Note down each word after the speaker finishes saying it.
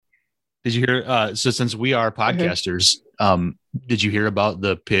Did you hear? So since we are Mhm. podcasters, did you hear about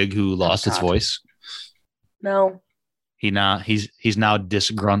the pig who Oh lost its God. voice? No. He's now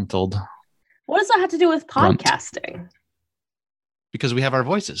disgruntled. What does that have to do with Grunt. podcasting? Because we have our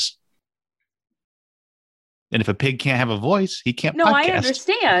voices. And if a pig can't have a voice, he can't No, I podcast.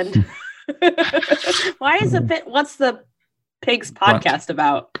 understand. Why is it what's the pig's Grunt. podcast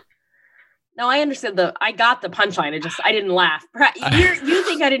about? No, I understood I got the punchline. I didn't laugh. You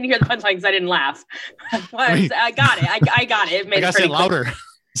think I didn't hear the punchline because I didn't laugh. I got it. I got it. It made I gotta say it louder,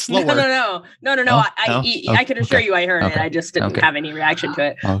 slower. No. No? I can assure you I heard it. I just didn't have any reaction to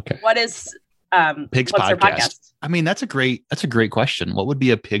it. Okay. What is Pig's what's podcast? their podcast? I mean, that's a great question. What would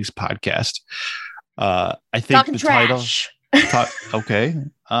be a pig's podcast? I think Talking the trash. title. Okay.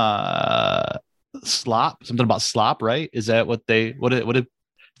 Slop. Something about slop, right? Is that what is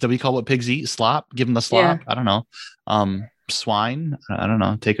that we call what pigs eat? Slop. Give them the slop. Yeah. I don't know. Swine. I don't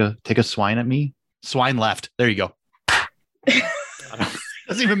know. Take a swine at me. Swine left. There you go.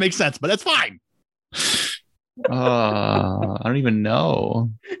 Doesn't even make sense, but that's fine. I don't even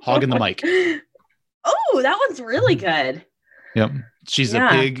know. Hogging the mic. Oh, that one's really good. Yep. She's a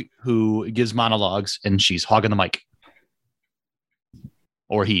pig who gives monologues and she's hogging the mic.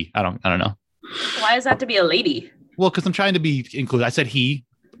 Or he. I don't know. Why does that have to be a lady? Well, because I'm trying to be included. I said he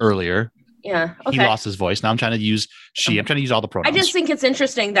earlier. Yeah. Okay. He lost his voice. Now I'm trying to use she. I'm trying to use all the pronouns. I just think it's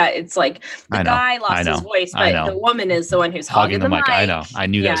interesting that it's like the guy lost his voice, but the woman is the one who's hogging the mic. I know. I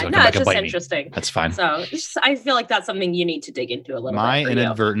knew that was going to come back and bite me. Interesting. That's fine. So I feel like that's something you need to dig into a little bit. My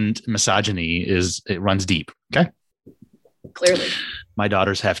inadvertent misogyny it runs deep. Okay. Clearly. My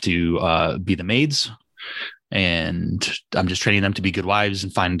daughters have to be the maids. And I'm just training them to be good wives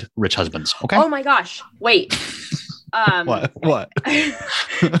and find rich husbands. Okay. Oh my gosh. Wait. What?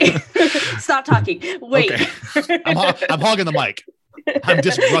 Stop talking. Wait. Okay. I'm hogging the mic. I'm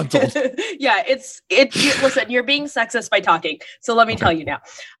disgruntled. Yeah, listen, you're being sexist by talking. So let me tell you now.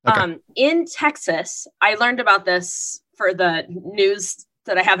 Okay. In Texas, I learned about this for the news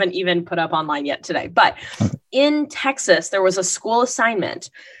that I haven't even put up online yet today. But in Texas, there was a school assignment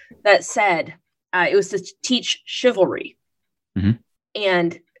that said it was to teach chivalry. Mm-hmm.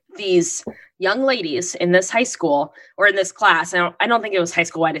 And these young ladies in this high school or in this class, I don't think it was high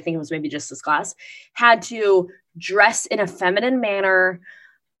school wide, I think it was maybe just this class, had to dress in a feminine manner,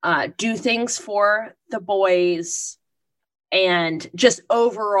 do things for the boys, and just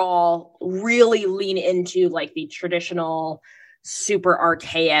overall really lean into like the traditional, super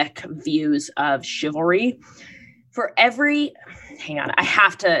archaic views of chivalry. Hang on, I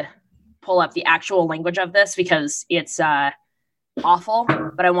have to pull up the actual language of this because it's awful,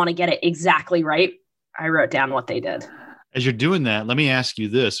 but I want to get it exactly right. I wrote down what they did. As you're doing that, let me ask you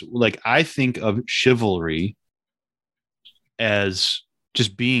this. Like, I think of chivalry as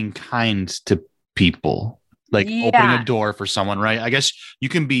just being kind to people, like opening a door for someone, right? I guess you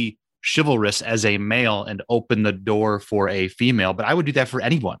can be chivalrous as a male and open the door for a female, but I would do that for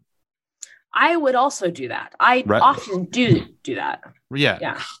anyone. I would also do that. I often do that.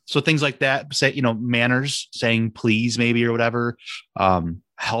 Yeah. So things like that, say, manners, saying please maybe or whatever,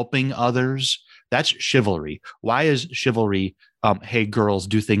 helping others. That's chivalry. Why is chivalry, hey, girls,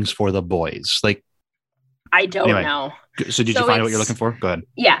 do things for the boys? Like, I don't know. So did you find out what you're looking for? Go ahead.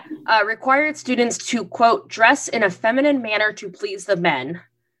 Yeah. Required students to, quote, dress in a feminine manner to please the men.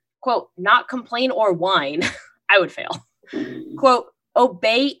 Quote, not complain or whine. I would fail. Quote,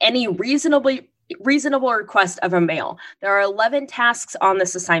 obey any reasonable request of a male. There are 11 tasks on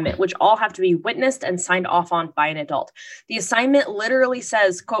this assignment, which all have to be witnessed and signed off on by an adult. The assignment literally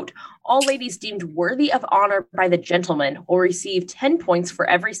says, quote, all ladies deemed worthy of honor by the gentleman will receive 10 points for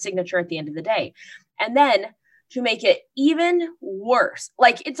every signature at the end of the day. And then to make it even worse,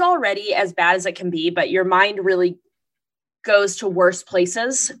 like it's already as bad as it can be, but your mind really goes to worse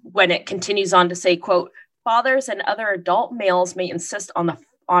places when it continues on to say, quote, fathers and other adult males may insist on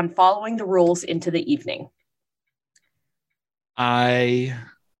following the rules into the evening. I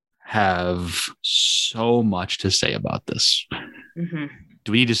have so much to say about this. Mm-hmm.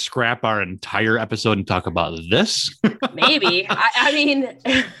 Do we need to scrap our entire episode and talk about this? Maybe. I mean,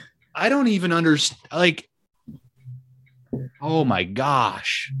 I don't even understand. Like, oh my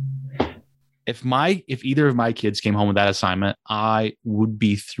gosh. If either of my kids came home with that assignment, I would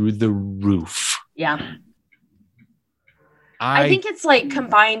be through the roof. Yeah. I think it's like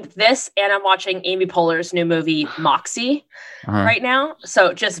combined this, and I'm watching Amy Poehler's new movie Moxie right now.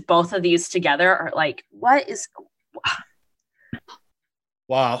 So just both of these together are like, what is?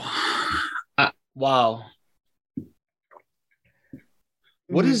 Wow. Wow.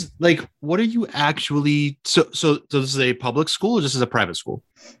 What is what are you actually, so this is a public school or this is a private school?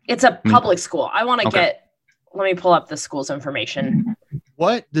 It's a public school. I want to Okay. let me pull up the school's information.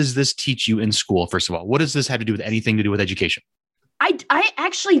 What does this teach you in school? First of all, what does this have to do with anything to do with education? I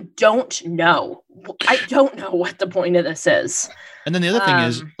actually don't know. I don't know what the point of this is. And then the other thing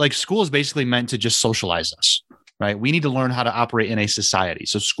is, like, school is basically meant to just socialize us, right? We need to learn how to operate in a society.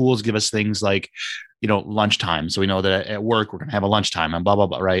 So schools give us things like, lunchtime. So we know that at work, we're going to have a lunchtime and blah, blah,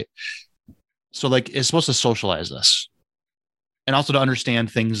 blah, right? So like, it's supposed to socialize us. And also to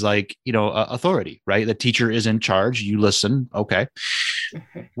understand things like, authority, right? The teacher is in charge. You listen. Okay.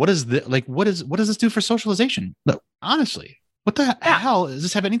 What is what does this do for socialization? No, honestly, what the hell does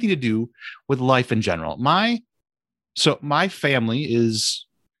this have anything to do with life in general? My family is,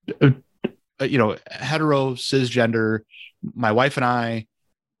 hetero, cisgender. My wife and I,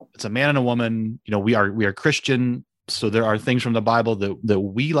 it's a man and a woman. We are Christian. So there are things from the Bible that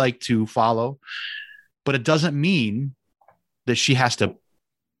we like to follow, but it doesn't mean that she has to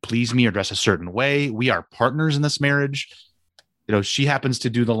please me or dress a certain way. We are partners in this marriage. She happens to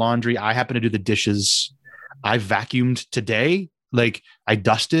do the laundry. I happen to do the dishes. I vacuumed today. Like, I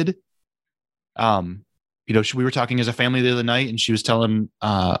dusted. We were talking as a family the other night, and she was telling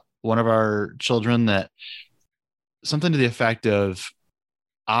one of our children that something to the effect of,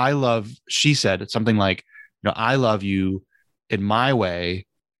 she said something like, I love you in my way.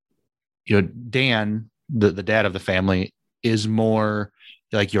 Dan, the dad of the family, is more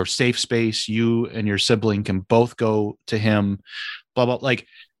like your safe space. You and your sibling can both go to him, blah, blah, like,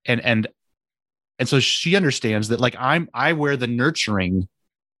 and so she understands that, like, I wear the nurturing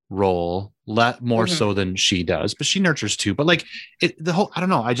role more so than she does, but she nurtures too. But like I don't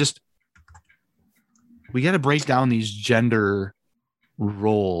know. We got to break down these gender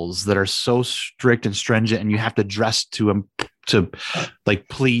roles that are so strict and stringent, and you have to dress to like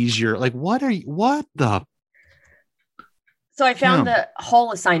please your, like, what the. So I found the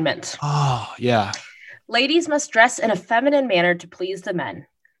whole assignment. Oh, yeah. Ladies must dress in a feminine manner to please the men.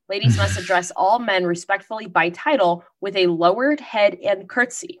 Ladies must address all men respectfully by title with a lowered head and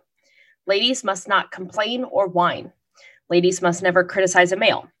curtsy. Ladies must not complain or whine. Ladies must never criticize a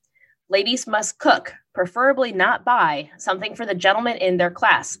male. Ladies must cook, preferably not buy, something for the gentlemen in their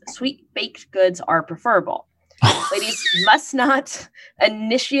class. Sweet baked goods are preferable. Ladies must not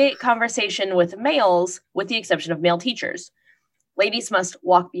initiate conversation with males, with the exception of male teachers. Ladies must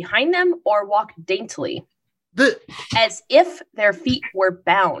walk behind them or walk daintily, as if their feet were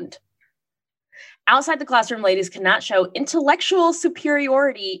bound. Outside the classroom, ladies cannot show intellectual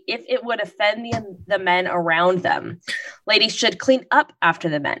superiority if it would offend the men around them. Ladies should clean up after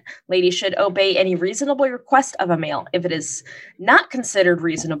the men. Ladies should obey any reasonable request of a male. If it is not considered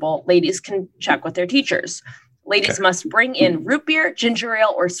reasonable, ladies can check with their teachers. Ladies must bring in root beer, ginger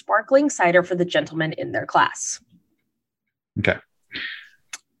ale, or sparkling cider for the gentlemen in their class. Okay.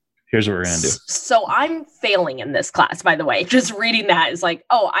 Here's what we're going to do. So I'm failing in this class, by the way. Just reading that is like,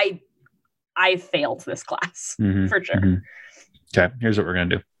 oh, I failed this class for sure. Okay. Here's what we're going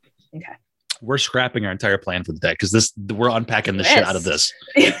to do. Okay. We're scrapping our entire plan for the day because we're unpacking the shit out of this.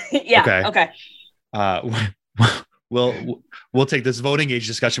 Yeah. Okay. We'll take this voting age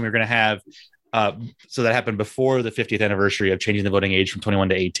discussion we're going to have. So that happened before the 50th anniversary of changing the voting age from 21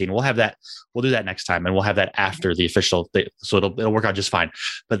 to 18. We'll do that next time, and we'll have that after the official thing. So it'll work out just fine.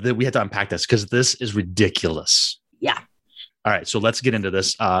 But we have to unpack this because this is ridiculous. Yeah. All right. So let's get into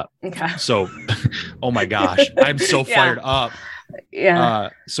this. Okay. So, oh my gosh, I'm so fired up. Yeah.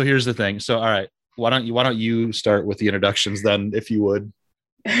 So here's the thing. So, all right, why don't you start with the introductions then, if you would?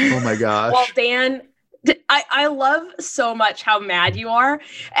 Oh my gosh. Well, Dan, I love so much how mad you are.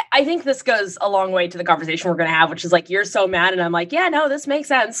 I think this goes a long way to the conversation we're going to have, which is like, you're so mad. And I'm like, yeah, no, this makes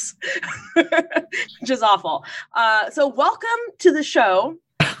sense, which is awful. So welcome to the show.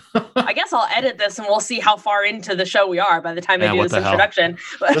 I guess I'll edit this and we'll see how far into the show we are by the time I do this introduction.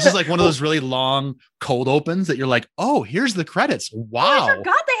 This is like one of those really long cold opens that you're like, oh, here's the credits. Wow. I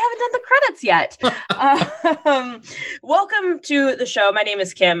forgot they haven't done the credits yet. Welcome to the show. My name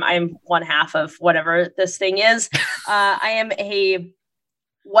is Kim. I'm one half of whatever this thing is. I am a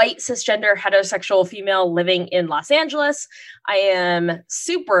white cisgender heterosexual female living in Los Angeles. I am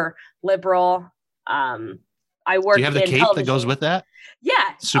super liberal. I work. Do you have the cape television that goes with that? Yeah.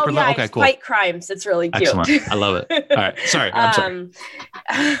 Super. Okay, cool. Fight crimes. It's really cute. Excellent. I love it. All right. Sorry. I'm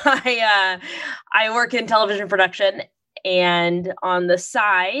sorry. I work in television production, and on the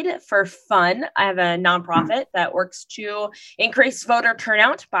side for fun, I have a nonprofit that works to increase voter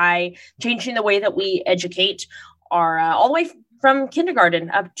turnout by changing the way that we educate our all the way from kindergarten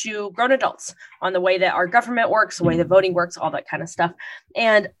up to grown adults on the way that our government works, the way that voting works, all that kind of stuff.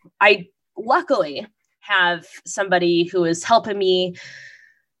 And I luckily have somebody who is helping me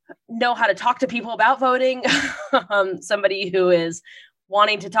know how to talk to people about voting, somebody who is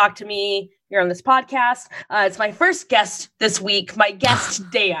wanting to talk to me here on this podcast. It's my first guest this week, my guest,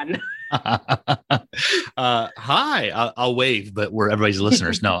 Dan. Hi, I'll wave, but we're everybody's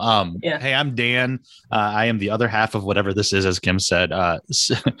listeners. No. Hey, I'm Dan. I am the other half of whatever this is, as Kim said,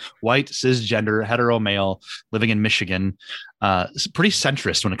 white, cisgender, hetero male, living in Michigan. Pretty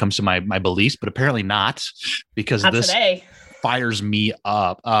centrist when it comes to my beliefs, but apparently not, because Not this today. fires me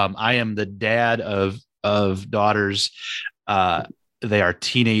up. I am the dad of daughters. They are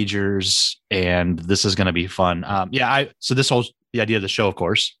teenagers, and this is going to be fun. So this whole the idea of the show, of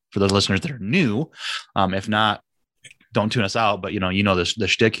course, for the listeners that are new, if not, don't tune us out. But the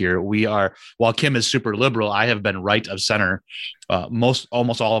shtick here. We are, while Kim is super liberal, I have been right of center almost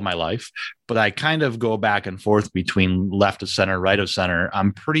all of my life. But I kind of go back and forth between left of center, right of center.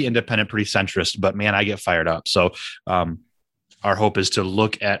 I'm pretty independent, pretty centrist, but man, I get fired up. So our hope is to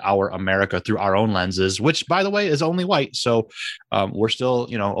look at our America through our own lenses, which, by the way, is only white. So we're still,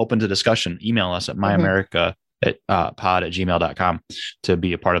 open to discussion. Email us at myamerica pod@gmail.com to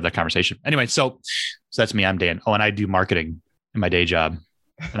be a part of that conversation. Anyway, so that's me. I'm Dan. Oh, and I do marketing in my day job,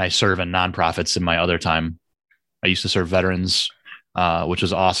 and I serve in nonprofits in my other time. I used to serve veterans, which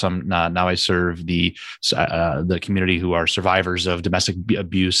was awesome. Now I serve the community who are survivors of domestic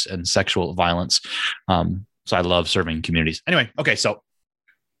abuse and sexual violence. So I love serving communities. Anyway, okay, so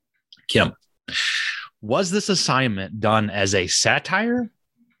Kim, was this assignment done as a satire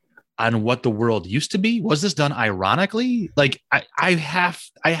on what the world used to be? Was this done ironically? Like I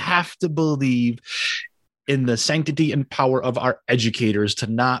have to believe in the sanctity and power of our educators to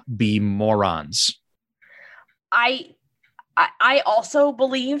not be morons. I also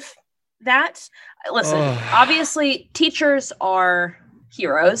believe that. Listen, obviously teachers are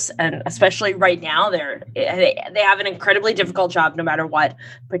heroes, and especially right now, they have an incredibly difficult job no matter what.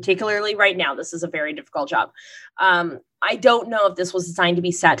 Particularly right now, this is a very difficult job. I don't know if this was designed to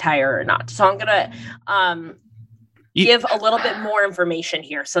be satire or not, so I'm gonna give a little bit more information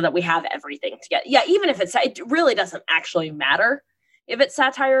here so that we have everything together. Yeah, even if it really doesn't actually matter if it's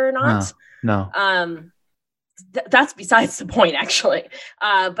satire or not. No. That's besides the point, actually.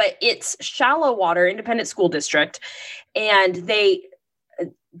 But it's Shallow Water Independent School District, and they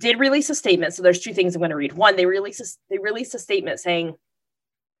did release a statement. So there's two things I'm going to read. One, they released a statement saying,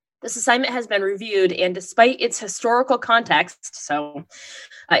 this assignment has been reviewed, and despite its historical context, so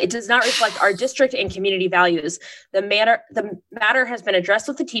it does not reflect our district and community values. The matter has been addressed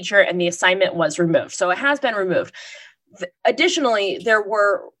with the teacher, and the assignment was removed. So it has been removed. Additionally, there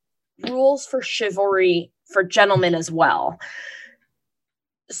were rules for chivalry for gentlemen as well.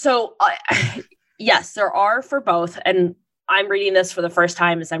 So yes, there are for both. And I'm reading this for the first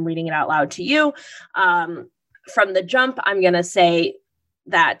time as I'm reading it out loud to you. From the jump, I'm going to say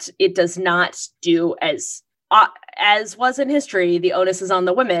that it does not do as was in history. The onus is on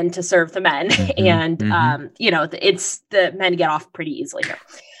the women to serve the men. And, it's the men get off pretty easily here.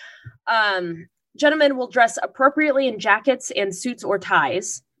 Gentlemen will dress appropriately in jackets and suits or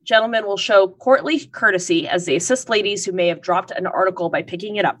ties. Gentlemen will show courtly courtesy as they assist ladies who may have dropped an article by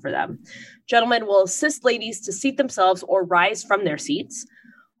picking it up for them. Gentlemen will assist ladies to seat themselves or rise from their seats.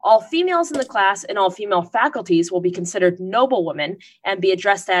 All females in the class and all female faculties will be considered noblewomen and be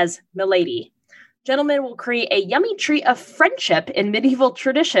addressed as milady. Gentlemen will create a yummy treat of friendship in medieval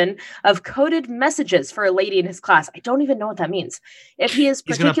tradition of coded messages for a lady in his class. I don't even know what that means. If he is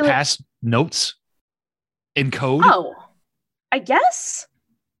he's going to pass notes in code. Oh, I guess.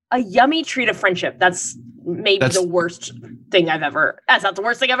 A yummy treat of friendship. That's the worst thing I've ever. That's not the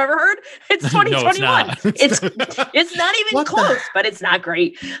worst thing I've ever heard. It's 2021. No, it's not. It's not even close, but it's not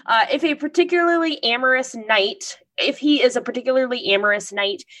great. If he is a particularly amorous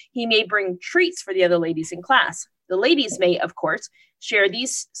knight, he may bring treats for the other ladies in class. The ladies may, of course, share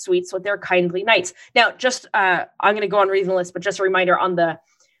these sweets with their kindly knights. Now, just I'm going to go on reading the list, but just a reminder on the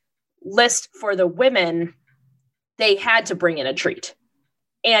list for the women, they had to bring in a treat.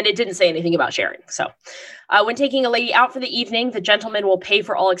 And it didn't say anything about sharing. So when taking a lady out for the evening, the gentleman will pay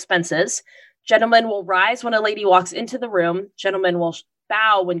for all expenses. Gentlemen will rise when a lady walks into the room. Gentlemen will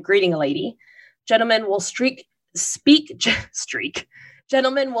bow when greeting a lady. Gentlemen will speak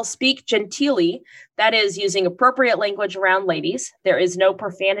Gentlemen will speak genteelly, that is, using appropriate language around ladies. There is no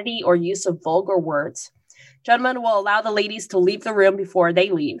profanity or use of vulgar words. Gentlemen will allow the ladies to leave the room before they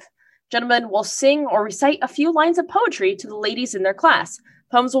leave. Gentlemen will sing or recite a few lines of poetry to the ladies in their class.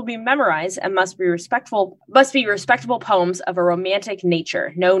 Poems will be memorized and must be respectable poems of a romantic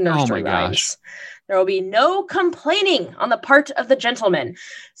nature. No nursery rhymes. There will be no complaining on the part of the gentleman.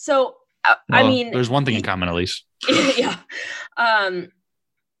 So, I mean, there's one thing in common, at least. Yeah.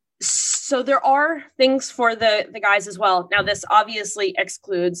 So there are things for the guys as well. Now, this obviously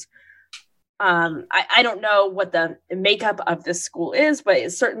excludes, I don't know what the makeup of this school is, but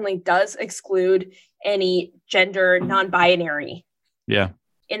it certainly does exclude any gender non-binary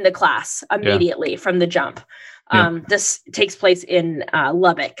in the class immediately from the jump. This takes place in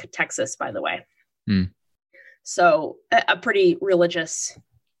Lubbock, Texas, by the way. So a pretty religious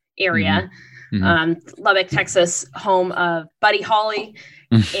area. Lubbock, Texas, home of Buddy Holly.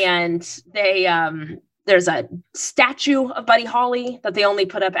 And they there's a statue of Buddy Holly that they only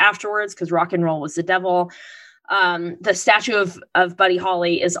put up afterwards because rock and roll was the devil. The statue of Buddy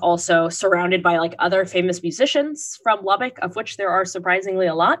Holly is also surrounded by like other famous musicians from Lubbock, of which there are surprisingly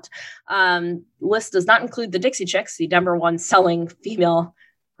a lot. List does not include the Dixie Chicks, the number one selling female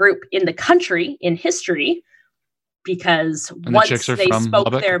group in the country in history, because once they spoke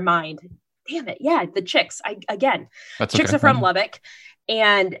Lubbock? Their mind. Damn it. Yeah, the Chicks. Chicks are from Lubbock.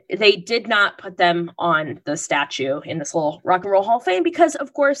 And they did not put them on the statue in this little Rock and Roll Hall of Fame because,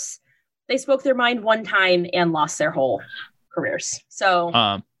 of course, they spoke their mind one time and lost their whole careers. So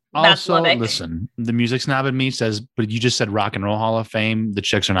that's also, Lubbock. Listen, the music snob in me says, but you just said Rock and Roll Hall of Fame. The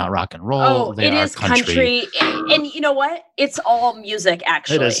Chicks are not rock and roll. Oh, it is country. And you know what? It's all music,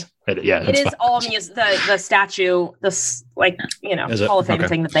 actually. It is. It is all music. The statue, Hall of Fame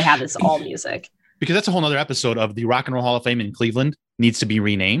thing that they have is all music. Because that's a whole nother episode of the Rock and Roll Hall of Fame in Cleveland needs to be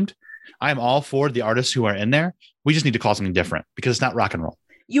renamed. I am all for the artists who are in there. We just need to call something different because it's not rock and roll.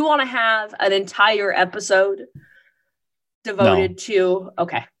 You want to have an entire episode devoted to,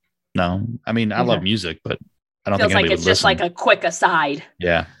 okay. No, I mean, I love music, but I don't think anybody like it's just like a quick aside.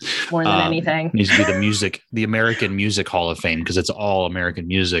 Yeah. More than anything. It needs to be the American Music Hall of Fame because it's all American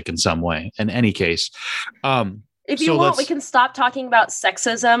music in some way. In any case, if you want, we can stop talking about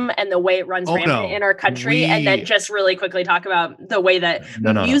sexism and the way it runs rampant in our country and then just really quickly talk about the way that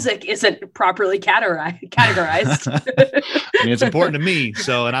music isn't properly categorized. I mean, it's important to me.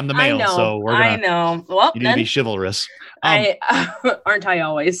 So, and I'm the male. So we're going to. I know. Well, you need to be chivalrous. Aren't I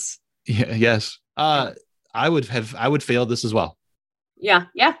always? Yes. I would fail this as well. Yeah,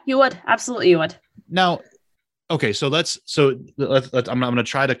 you would. Absolutely, you would. Now, okay. So let's I'm going to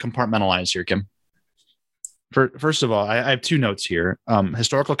try to compartmentalize here, Kim. First of all, I have two notes here,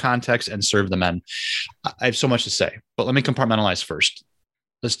 historical context and serve the men. I have so much to say, but let me compartmentalize first.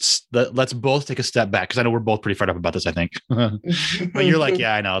 Let's both take a step back because I know we're both pretty fired up about this, I think. But you're like,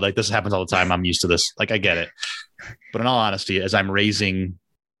 yeah, I know. Like this happens all the time. I'm used to this. Like I get it. But in all honesty, as I'm raising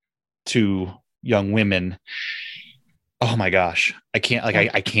two young women, oh my gosh, I can't. Like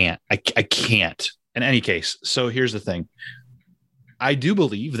I can't. In any case, so here's the thing. I do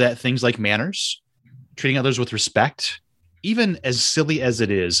believe that things like manners, treating others with respect, even as silly as it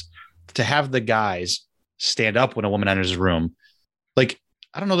is to have the guys stand up when a woman enters a room. Like,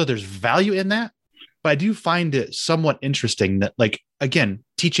 I don't know that there's value in that, but I do find it somewhat interesting that, like, again,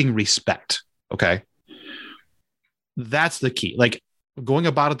 teaching respect. Okay. That's the key. Like going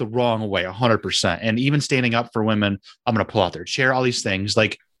about it the wrong way, 100%. And even standing up for women, I'm going to pull out their chair, all these things.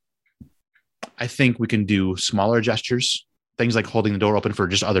 Like, I think we can do smaller gestures, things like holding the door open for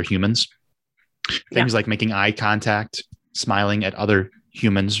just other humans. Things like making eye contact, smiling at other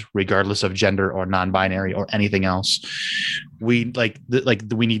humans, regardless of gender or non-binary or anything else. We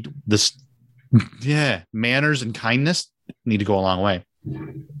we need this. Yeah. Manners and kindness need to go a long way.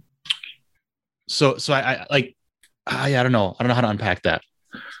 So I don't know. I don't know how to unpack that,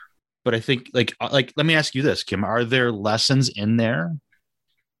 but I think like, let me ask you this, Kim, are there lessons in there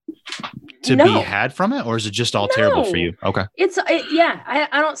to be had from it, or is it just all terrible for you? Okay. I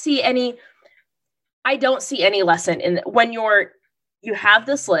don't see any. I don't see any lesson in when you have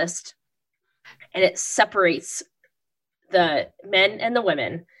this list and it separates the men and the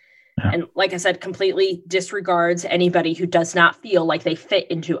women. Yeah. And like I said, completely disregards anybody who does not feel like they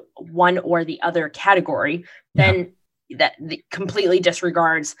fit into one or the other category. Then that completely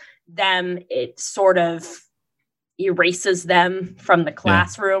disregards them. It sort of erases them from the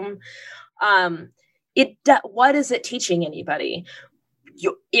classroom. What is it teaching anybody?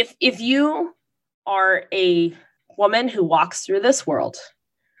 If you are a woman who walks through this world,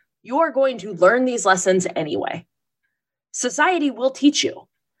 you are going to learn these lessons anyway. Society will teach you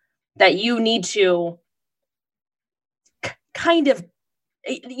that you need to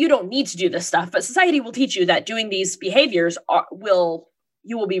you don't need to do this stuff, but society will teach you that doing these behaviors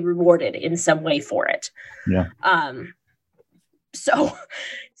you will be rewarded in some way for it. Yeah. So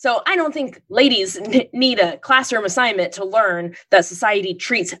I don't think ladies need a classroom assignment to learn that society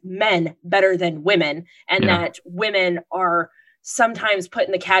treats men better than women, and that women are sometimes put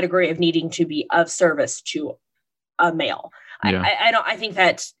in the category of needing to be of service to a male. I think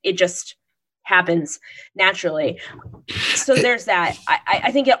that it just happens naturally. So there's that.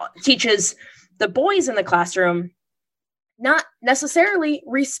 I think it teaches the boys in the classroom not necessarily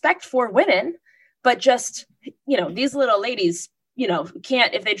respect for women, but just, these little ladies,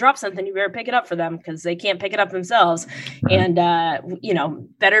 can't, if they drop something, you better pick it up for them because they can't pick it up themselves. Right. And,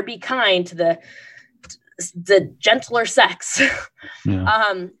 better be kind to the gentler sex.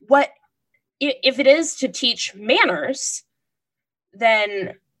 Yeah. If it is to teach manners,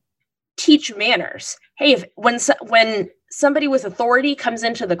 then teach manners. Hey, when somebody with authority comes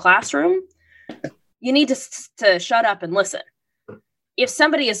into the classroom, you need to shut up and listen. If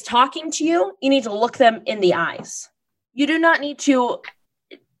somebody is talking to you, you need to look them in the eyes. You do not need to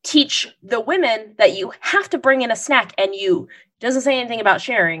teach the women that you have to bring in a snack, and doesn't say anything about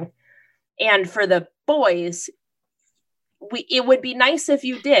sharing. And for the boys, it would be nice if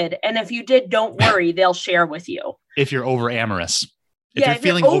you did. And if you did, don't worry, they'll share with you. If you're over amorous. If you're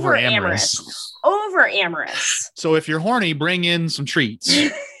feeling over amorous. Over amorous. So if you're horny, bring in some treats.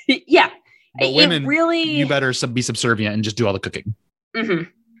 Yeah. But women, you better be subservient and just do all the cooking. Mm-hmm.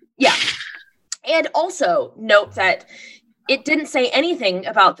 Yeah. And also note that it didn't say anything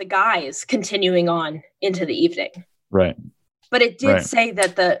about the guys continuing on into the evening. Right. But it did say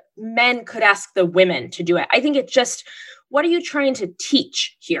that the men could ask the women to do it. I think it's just, what are you trying to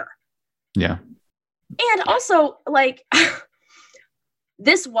teach here? Yeah. And also,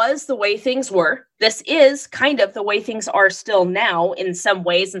 this was the way things were. This is kind of the way things are still now in some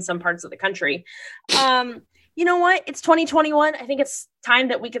ways in some parts of the country. You know what? It's 2021. I think it's time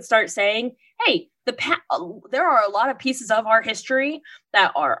that we could start saying, hey, there are a lot of pieces of our history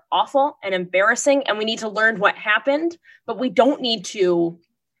that are awful and embarrassing, and we need to learn what happened, but we don't need to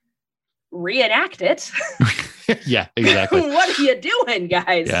reenact it. Yeah, exactly. What are you doing,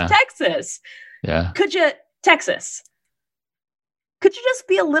 guys? Yeah. Texas. Yeah. Texas. Could you just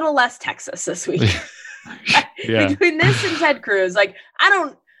be a little less Texas this week? Yeah. Between this and Ted Cruz,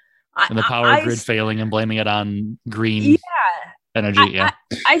 and the power grid failing and blaming it on green energy.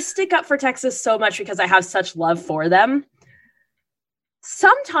 I stick up for Texas so much because I have such love for them.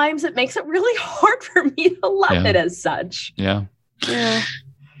 Sometimes it makes it really hard for me to love it as such. Yeah. Yeah.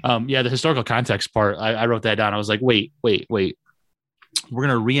 The historical context part, I wrote that down. I was like, wait. We're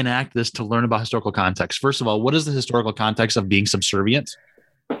going to reenact this to learn about historical context. First of all, what is the historical context of being subservient?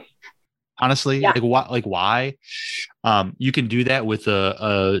 Honestly, why? You can do that with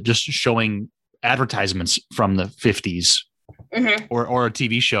just showing advertisements from the 50s or a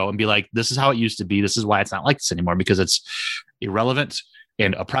TV show and be like, this is how it used to be. This is why it's not like this anymore, because it's irrelevant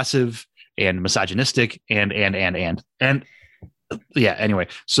and oppressive and misogynistic and yeah. Anyway,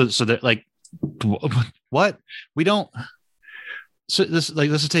 so that what we don't. So this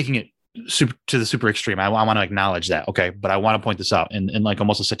is taking it to the super extreme. I want to acknowledge that. Okay. But I want to point this out in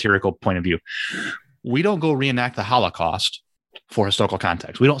almost a satirical point of view. We don't go reenact the Holocaust for historical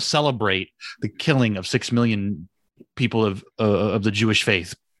context. We don't celebrate the killing of 6 million people of the Jewish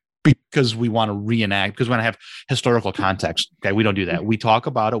faith because we want to reenact, because we want to have historical context. Okay. We don't do that. We talk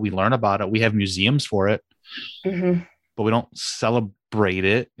about it. We learn about it. We have museums for it, but we don't celebrate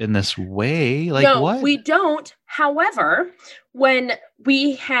it in this way. No, what? We don't. However, when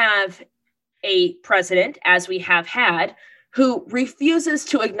we have a president, as we have had, who refuses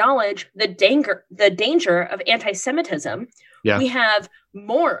to acknowledge the danger of anti-Semitism, we have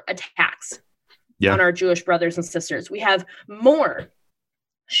more attacks on our Jewish brothers and sisters. We have more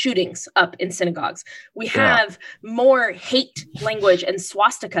shootings up in synagogues. We have more hate language and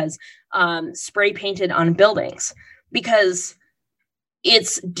swastikas spray painted on buildings because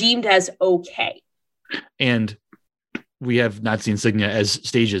it's deemed as okay. And we have Nazi insignia as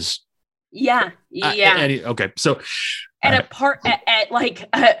stages. Yeah. Okay. So at a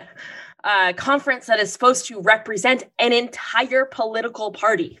conference that is supposed to represent an entire political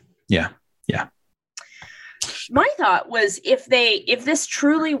party. Yeah. My thought was if this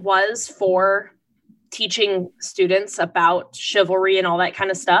truly was for teaching students about chivalry and all that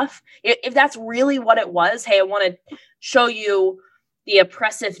kind of stuff, if that's really what it was, hey, I want to show you the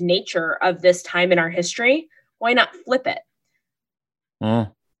oppressive nature of this time in our history, why not flip it? Oh,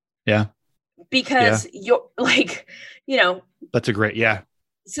 yeah. Because you're that's a great,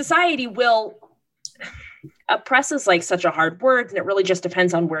 society will, oppress is like such a hard word, and it really just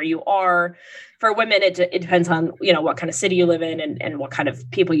depends on where you are. For women, it depends on, you know, what kind of city you live in and what kind of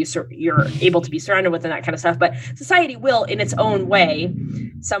people you're able to be surrounded with and that kind of stuff. But society will, in its own way,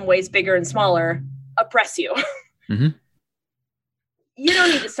 some ways bigger and smaller, oppress you. Mm-hmm. You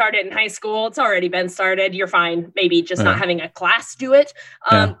don't need to start it in high school. It's already been started. You're fine. Maybe just not having a class do it.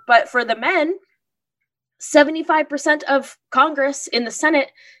 But for the men, 75% of Congress in the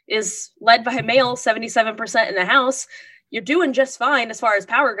Senate is led by a male, 77% in the House. You're doing just fine as far as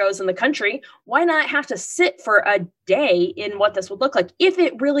power goes in the country. Why not have to sit for a day in what this would look like if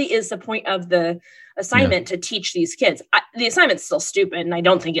it really is the point of the assignment to teach these kids? The assignment's still stupid, and I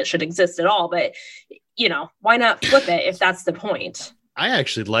don't think it should exist at all. But, you know, why not flip it if that's the point? I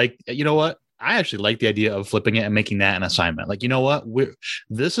actually like the idea of flipping it and making that an assignment. Like, you know what?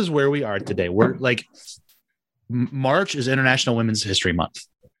 This is where we are today. We're like, March is International Women's History Month,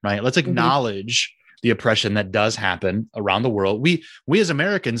 right? Let's acknowledge the oppression that does happen around the world. We as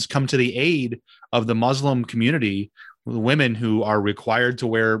Americans come to the aid of the Muslim community, women who are required to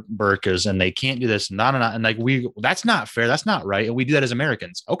wear burqas and they can't do this. And like that's not fair. That's not right. And we do that as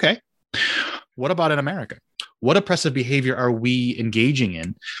Americans. Okay. What about in America? What oppressive behavior are we engaging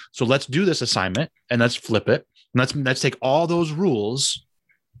in? So let's do this assignment and let's flip it. And let's take all those rules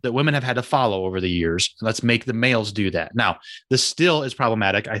that women have had to follow over the years. And let's make the males do that. Now, this still is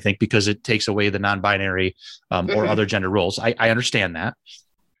problematic, I think, because it takes away the non-binary or other gender roles. I understand that.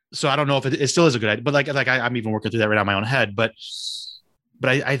 So I don't know if it still is a good idea, but I'm even working through that right now in my own head. But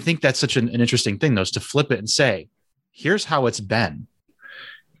I think that's such an interesting thing, though, is to flip it and say, here's how it's been.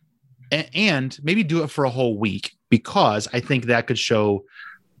 And maybe do it for a whole week, because I think that could show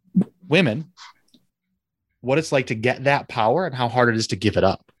women what it's like to get that power and how hard it is to give it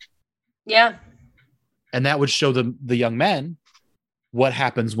up. Yeah. And that would show the young men what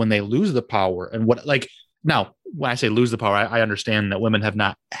happens when they lose the power and now, when I say lose the power, I understand that women have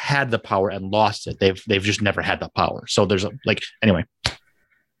not had the power and lost it. They've just never had the power. So there's anyway.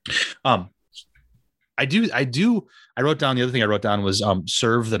 I wrote down, the other thing I wrote down was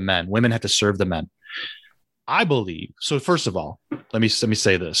serve the men. Women have to serve the men. I believe. So first of all, let me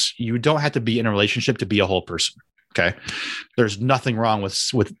say this. You don't have to be in a relationship to be a whole person. Okay. There's nothing wrong with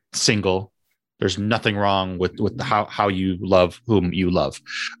single. There's nothing wrong with how you love whom you love.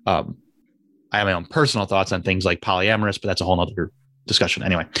 I have my own personal thoughts on things like polyamorous, but that's a whole nother discussion.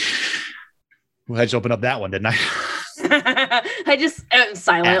 Anyway, I just opened up that one, didn't I? I just am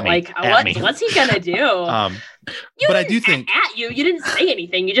silent. What's he gonna do? But I do think at you didn't say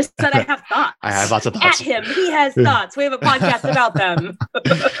anything. You just said I have thoughts. I have lots of thoughts. At him, he has thoughts. We have a podcast about them.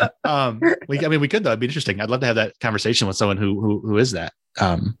 We could, though. It'd be interesting. I'd love to have that conversation with someone who is that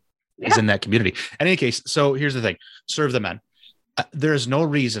is in that community. In any case, so here's the thing: serve the men. There is no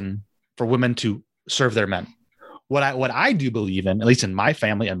reason for women to serve their men. What I do believe in, at least in my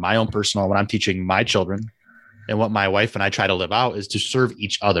family and my own personal, when I'm teaching my children, and what my wife and I try to live out, is to serve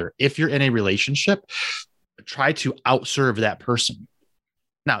each other. If you're in a relationship, try to outserve that person.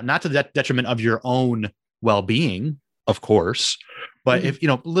 Now, not to the detriment of your own well-being, of course, but if,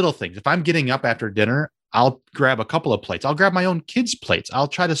 little things, if I'm getting up after dinner, I'll grab a couple of plates. I'll grab my own kids' plates. I'll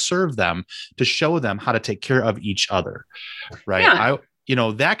try to serve them to show them how to take care of each other. Right. Yeah.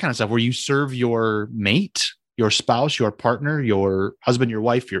 That kind of stuff where you serve your mate, your spouse, your partner, your husband, your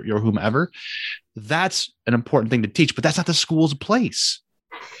wife, your whomever. That's an important thing to teach, but that's not the school's place.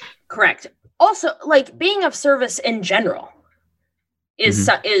 Correct. Also, being of service in general is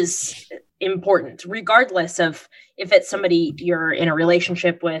important, regardless of if it's somebody you're in a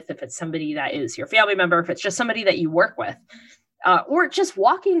relationship with, if it's somebody that is your family member, if it's just somebody that you work with, or just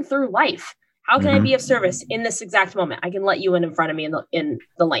walking through life. How can I be of service in this exact moment? I can let you in front of me in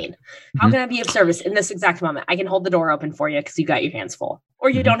the lane. How can I be of service in this exact moment? I can hold the door open for you because you got your hands full, or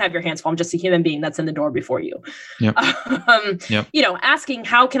you don't have your hands full. I'm just a human being that's in the door before you. Yep. Asking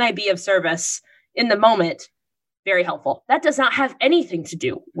how can I be of service in the moment, very helpful. That does not have anything to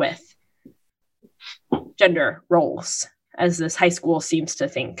do with gender roles, as this high school seems to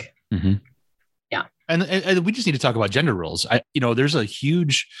think. Mm-hmm. Yeah. And we just need to talk about gender roles. There's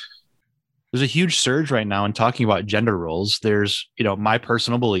a huge surge right now in talking about gender roles. There's, my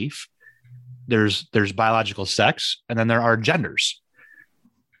personal belief, there's biological sex, and then there are genders.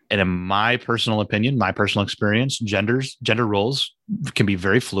 And in my personal opinion, my personal experience, gender roles can be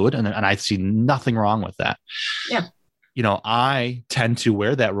very fluid, and I see nothing wrong with that. Yeah. I tend to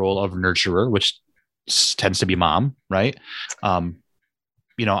wear that role of nurturer, which tends to be mom, right? I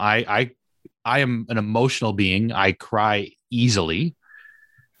am an emotional being. I cry easily.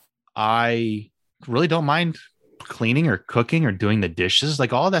 I really don't mind cleaning or cooking or doing the dishes,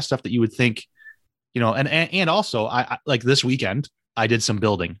 like all that stuff that you would think and also I like this weekend, I did some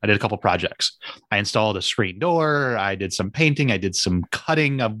building. I did a couple projects. I installed a screen door. I did some painting. I did some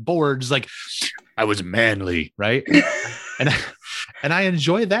cutting of boards. Like I was manly, right? and and I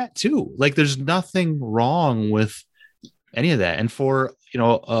enjoy that too. Like there's nothing wrong with any of that. And for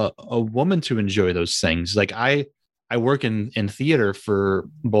a woman to enjoy those things, like I work in theater for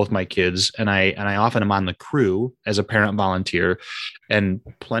both my kids, and I often am on the crew as a parent volunteer, and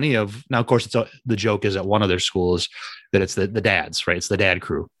plenty of now, of course, the joke is at one of their schools that it's the dads, right? It's the dad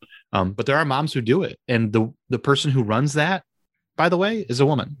crew, but there are moms who do it, and the person who runs that, by the way, is a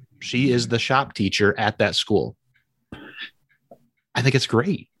woman. She is the shop teacher at that school. I think it's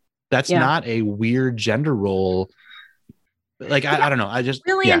great. That's not a weird gender role. Like I don't know. I just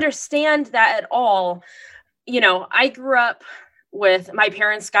really understand that at all. I grew up with my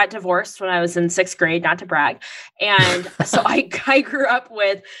parents got divorced when I was in 6th grade, not to brag. And so I grew up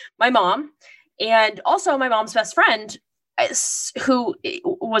with my mom and also my mom's best friend, who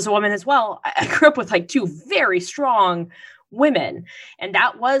was a woman as well. I grew up with like two very strong women, and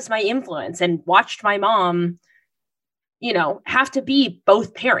that was my influence, and watched my mom, have to be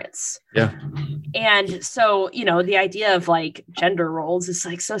both parents. Yeah. And so, the idea of like gender roles is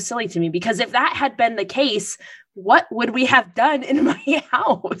like so silly to me, because if that had been the case, what would we have done in my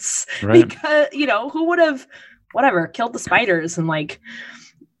house? Right. Because, who would have, killed the spiders and like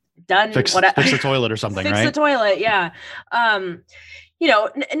done fix the toilet or something, fix right? the toilet. Yeah.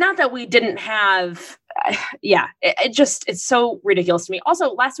 Not that we didn't have, it's so ridiculous to me.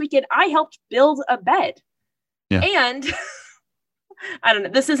 Also, last weekend, I helped build a bed. Yeah. And I don't know,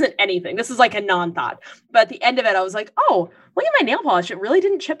 this isn't anything. This is like a non-thought. But at the end of it, I was like, oh, look at my nail polish. It really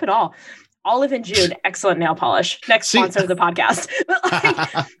didn't chip at all. Olive and June, excellent nail polish. Next sponsor of the podcast. But like,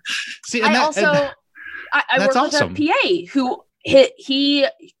 I work awesome. With a PA who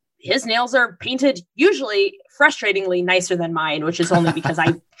his nails are painted usually frustratingly nicer than mine, which is only because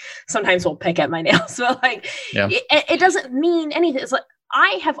I sometimes will pick at my nails. But like, it doesn't mean anything. It's like,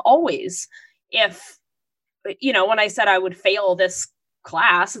 I have always, when I said I would fail this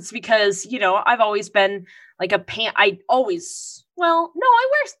class, it's because, I've always been like I wear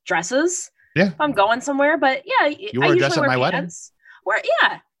dresses if I'm going somewhere, but you wore a dress at my wedding?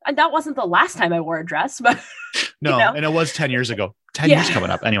 And that wasn't the last time I wore a dress, but no, and it was 10 years ago, 10 years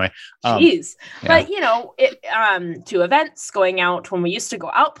coming up anyway. Jeez. But to events, going out when we used to go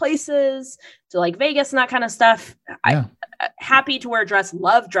out places to like Vegas and that kind of stuff. Happy to wear a dress,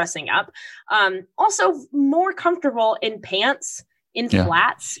 love dressing up. Also more comfortable in pants, in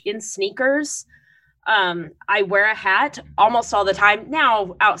flats, in sneakers. I wear a hat almost all the time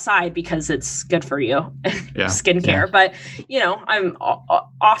now outside because it's good for you, skincare. But I'm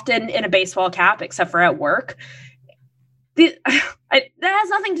often in a baseball cap, except for at work. That has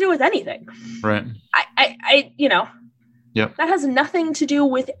nothing to do with anything, right? That has nothing to do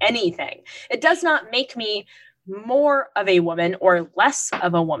with anything. It does not make me more of a woman or less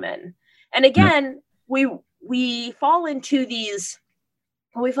of a woman. And again, we fall into these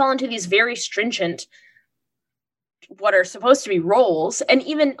very stringent, what are supposed to be roles. And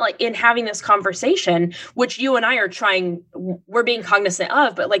even like in having this conversation, which you and I we're being cognizant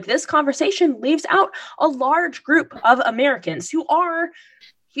of, but like this conversation leaves out a large group of Americans who are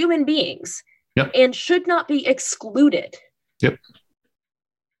human beings and should not be excluded. Yeah.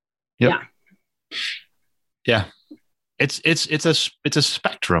 It's a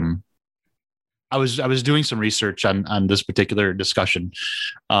spectrum. I was doing some research on this particular discussion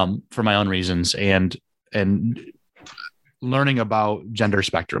for my own reasons and learning about gender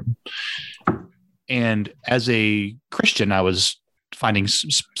spectrum. And as a Christian, I was finding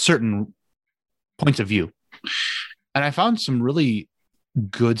certain points of view, and I found some really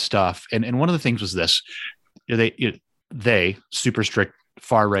good stuff. And one of the things was this: they super strict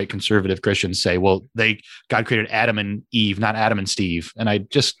far right conservative Christians say, well, God created Adam and Eve, not Adam and Steve. And I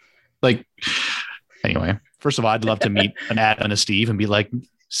just like, anyway, first of all, I'd love to meet an Adam and a Steve and be like,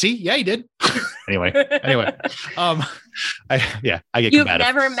 see, yeah, he did. anyway, I get combative. You've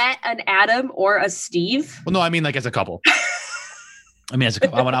never met an Adam or a Steve? Well, no, I mean like as a couple. I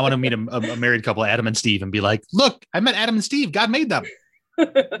want to meet a married couple, Adam and Steve, and be like, look, I met Adam and Steve. God made them,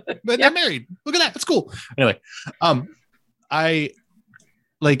 but they're married. Look at that. That's cool. Anyway,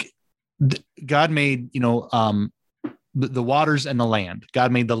 God made, the waters and the land.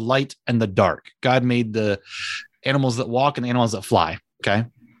 God made the light and the dark. God made the animals that walk and the animals that fly. Okay.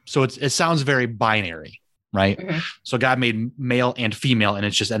 So it sounds very binary, right? Mm-hmm. So God made male and female, and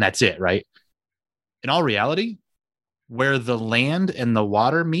and that's it, right? In all reality, where the land and the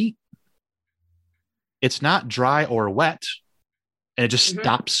water meet, it's not dry or wet, and it just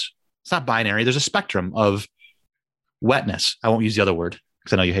stops it's not binary. There's a spectrum of wetness. I won't use the other word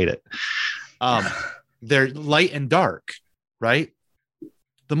because I know you hate it. They're light and dark, right?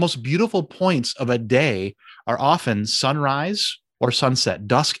 The most beautiful points of a day are often sunrise or sunset,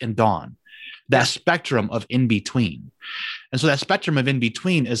 dusk and dawn, that spectrum of in between. And so that spectrum of in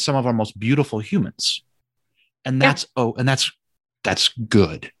between is some of our most beautiful humans. And that's, that's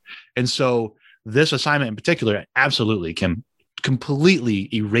good. And so this assignment in particular, absolutely, Kim, completely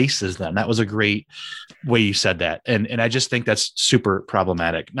erases them. That was a great way you said that. And I just think that's super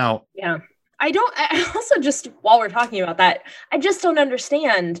problematic. Now, I also just, while we're talking about that, I just don't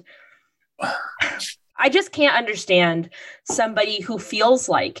understand. I just can't understand somebody who feels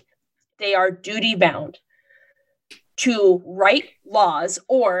like they are duty bound to write laws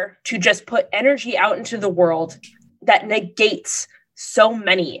or to just put energy out into the world that negates so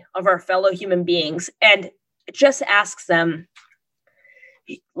many of our fellow human beings, and just asks them,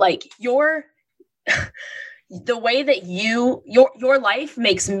 like, the way that your life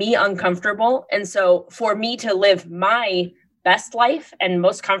makes me uncomfortable. And so for me to live my best life and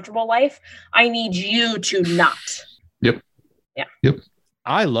most comfortable life, I need you to not. Yep. Yeah. Yep.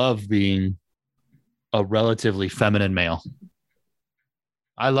 I love being a relatively feminine male.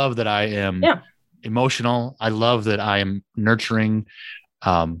 I love that I am emotional. I love that I am nurturing.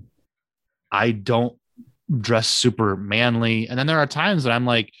 I don't dress super manly. And then there are times that I'm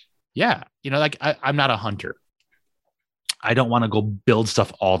like, like I'm not a hunter. I don't want to go build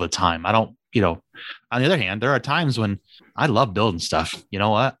stuff all the time. I don't, on the other hand, there are times when I love building stuff. You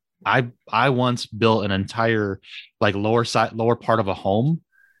know what? I once built an entire lower part of a home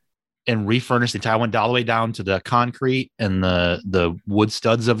and refurnished the entire. I went all the way down to the concrete and the wood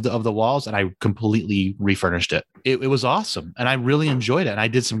studs of the walls, and I completely refurnished it. It was awesome, and I really enjoyed it, and I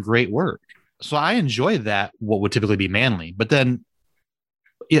did some great work. So I enjoy that, what would typically be manly, but then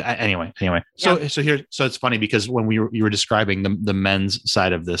anyway. So it's funny because when you were describing the men's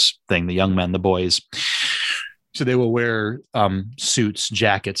side of this thing, the young men, the boys, so they will wear suits,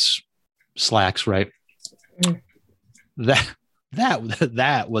 jackets, slacks, right?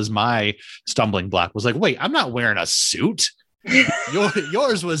 That was my stumbling block. Was like, wait, I'm not wearing a suit.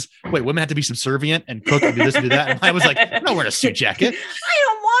 Yours was, wait, women have to be subservient and cook and do this and do that. And I was like, I'm not wearing a suit jacket. I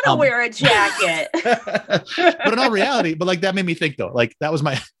don't want to wear a jacket. But in all reality, that made me think though, that was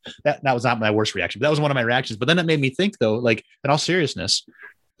that was not my worst reaction, but that was one of my reactions. But then it made me think though, in all seriousness,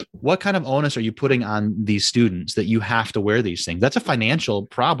 what kind of onus are you putting on these students that you have to wear these things? That's a financial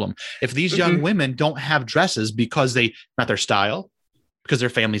problem. If these young women don't have dresses because not their style, because their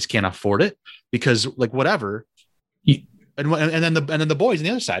families can't afford it, because whatever, and then the boys on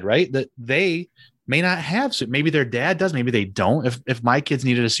the other side, right? That they may not have suit. Maybe their dad does. Maybe they don't. If my kids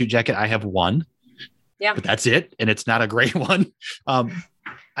needed a suit jacket, I have one. Yeah, but that's it, and it's not a great one.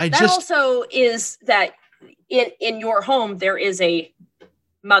 Also is that in your home there is a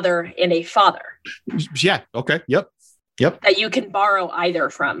mother and a father. Yeah. Okay. Yep. That you can borrow either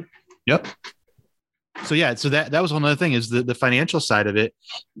from. Yep. So that was one other thing is the financial side of it.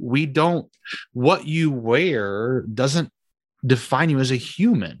 What you wear doesn't define you as a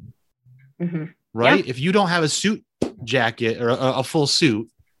human, right? Yeah. If you don't have a suit jacket or a full suit,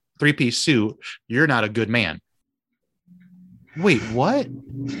 3-piece suit, you're not a good man. Wait, what?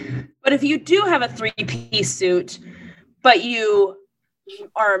 But if you do have a 3-piece suit, but you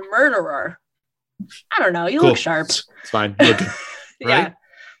are a murderer, I don't know, you look sharp. It's fine. Right?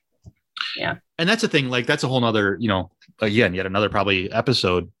 Yeah. And that's the thing, that's a whole nother, again, yet another probably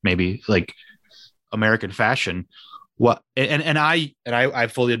episode, maybe American fashion. What, and I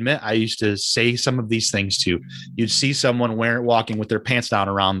fully admit, I used to say some of these things too. You'd see someone walking with their pants down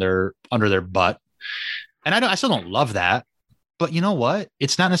under their butt. And I still don't love that, but you know what?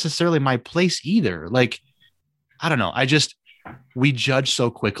 It's not necessarily my place either. I don't know. We judge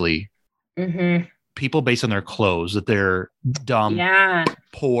so quickly people based on their clothes, that they're dumb,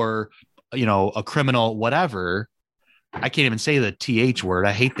 poor, a criminal, whatever. I can't even say the TH word.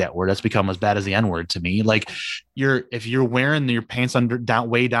 I hate that word. That's become as bad as the N word to me. If you're wearing your pants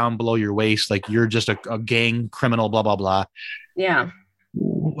way down below your waist, you're just a gang criminal, blah, blah, blah. Yeah.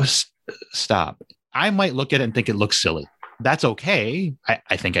 Stop. I might look at it and think it looks silly. That's okay.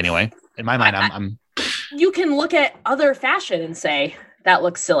 I think anyway, in my mind, I'm you can look at other fashion and say that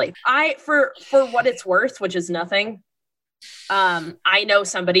looks silly. For what it's worth, which is nothing. I know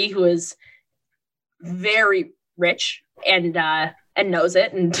somebody who is very rich and knows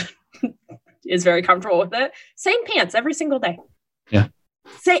it and is very comfortable with it. Same pants every single day. Yeah.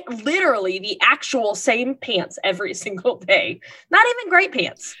 Literally the actual same pants every single day. Not even great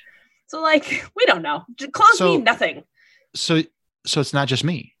pants. So we don't know. Clothes mean nothing. So it's not just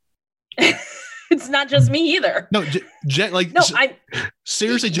me. not just me either. No, like, no,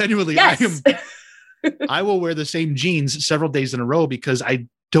 seriously, genuinely, yes. I will wear the same jeans several days in a row because I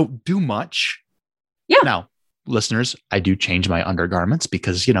don't do much. Yeah. Now, listeners, I do change my undergarments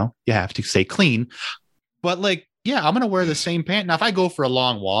because, you have to stay clean. But like, yeah, I'm going to wear the same pant. Now, if I go for a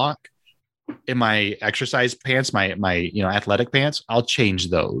long walk in my exercise pants, my athletic pants, I'll change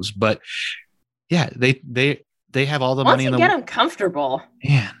those. But yeah, they have all the money in the world. Once you get them comfortable.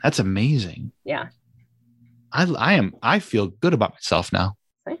 Man, that's amazing. Yeah. I feel good about myself now.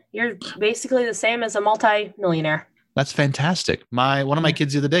 You're basically the same as a multi-millionaire. That's fantastic. One of my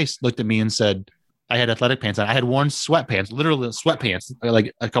kids the other day looked at me and said, I had athletic pants on. I had worn sweatpants, literally sweatpants,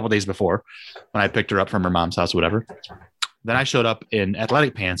 like a couple of days before when I picked her up from her mom's house or whatever. Then I showed up in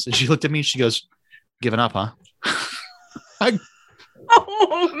athletic pants and she looked at me and she goes, "Giving up, huh?" I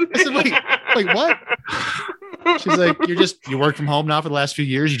said, wait, what? She's like, you work from home now for the last few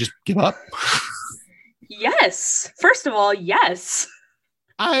years. You just give up? Yes. First of all, yes.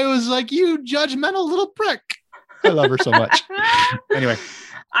 I was like, you judgmental little prick. I love her so much. Anyway.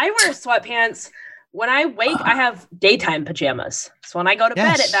 I wear sweatpants. When I wake, I have daytime pajamas. So when I go to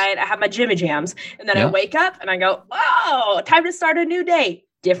bed at night, I have my Jimmy Jams. And then I wake up and I go, oh, time to start a new day.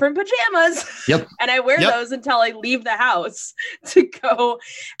 Different pajamas. Yep. And I wear those until I leave the house to go.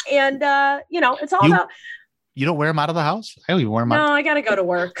 And, it's all about. You don't wear them out of the house? I don't even wear them out. No, I got to go to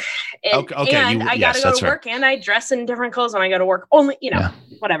work. Okay. And I got to go to work and I dress in different clothes when I go to work. Only,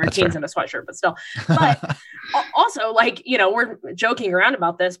 whatever, jeans and a sweatshirt, but still. But also, like, we're joking around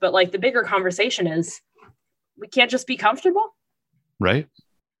about this, but like the bigger conversation is we can't just be comfortable. Right.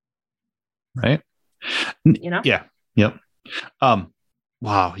 Yeah. Yep.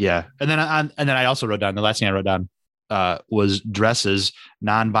 Wow. Yeah. And then I also wrote down, the last thing I wrote down was dresses,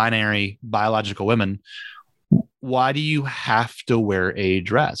 non-binary biological women. Why do you have to wear a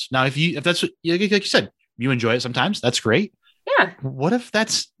dress? Now, if that's what, like you said, you enjoy it sometimes, that's great. Yeah. What if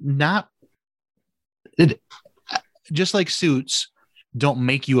that's not it? Just like suits don't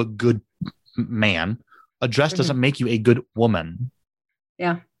make you a good man, a dress doesn't make you a good woman.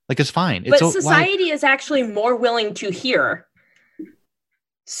 Yeah. Like, it's fine. But society is actually more willing to hear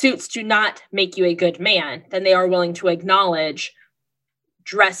suits do not make you a good man than they are willing to acknowledge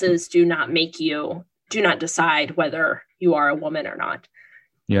dresses do not decide whether you are a woman or not.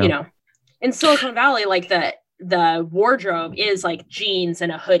 Yeah. In Silicon Valley, like the wardrobe is like jeans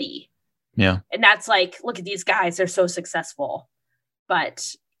and a hoodie. Yeah. And that's like, look at these guys, they're so successful.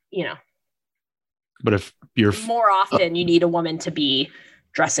 But, but if you're more often you need a woman to be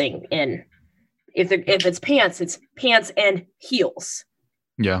dressing in, if it's pants and heels.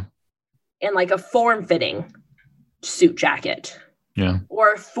 Yeah. And like a form-fitting suit jacket. Yeah.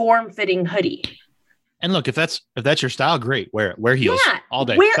 Or a form-fitting hoodie. And look, if that's your style, great. Wear heels all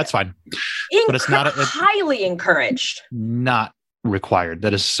day. That's fine. But it's not highly encouraged. Not required.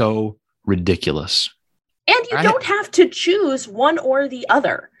 That is so ridiculous. And you don't have to choose one or the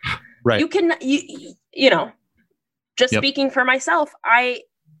other. Right. You can just speaking for myself, I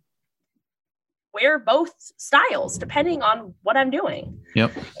wear both styles depending on what I'm doing.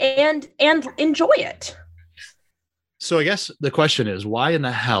 Yep. And enjoy it. So I guess the question is, why in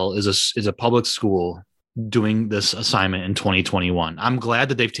the hell is a public school doing this assignment in 2021? I'm glad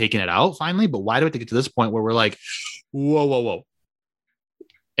that they've taken it out finally, but why do we have to get to this point where we're like, whoa.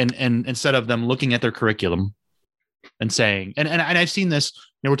 And instead of them looking at their curriculum and saying, and I've seen this,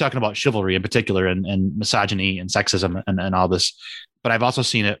 we're talking about chivalry in particular and misogyny and sexism and all this, but I've also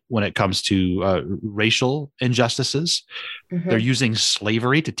seen it when it comes to racial injustices. Mm-hmm. They're using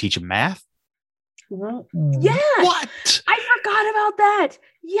slavery to teach math. Yeah. What? I forgot about that.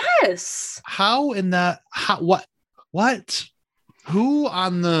 Yes. What? Who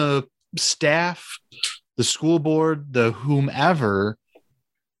on the staff, the school board, the whomever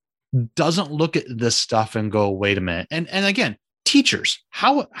doesn't look at this stuff and go, wait a minute. And again, teachers,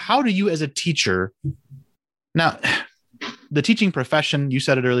 how do you as a teacher now, the teaching profession, you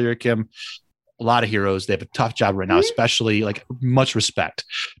said it earlier, Kim, a lot of heroes. They have a tough job right now, especially like much respect,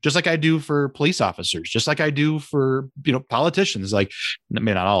 just like I do for police officers, just like I do for, politicians, like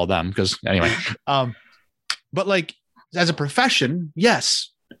maybe not all of them. Cause anyway, but like as a profession,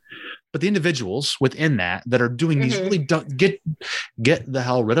 yes. But the individuals within that are doing these really don't get the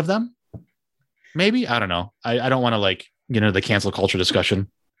hell rid of them. Maybe, I don't know. I don't want to the cancel culture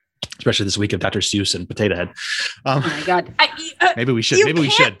discussion, especially this week of Dr. Seuss and Potato Head. Oh my God. Maybe we should. Maybe we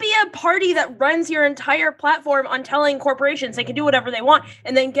should. You can't be a party that runs your entire platform on telling corporations they can do whatever they want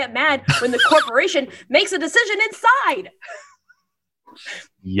and then get mad when the corporation makes a decision inside.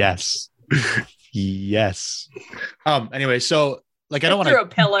 Yes. Yes. Anyway, so I don't want to throw a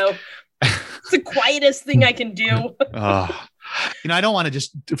pillow. the quietest thing I can do. I don't want to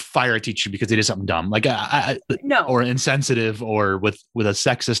just fire a teacher because they did something dumb, like no, or insensitive, or with a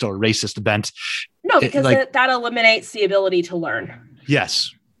sexist or racist bent. No, because that eliminates the ability to learn. Yes,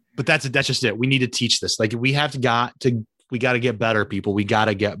 but that's just it. We need to teach this. Like we got to get better, people. We got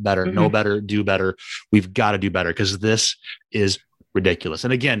to get better, know better, do better. We've got to do better because this is ridiculous.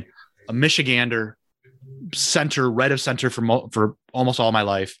 And again, a Michigander, right of center for almost all my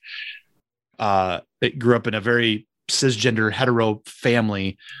life. It grew up in a very cisgender hetero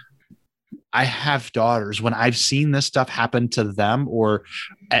family. I have daughters. When I've seen this stuff happen to them, or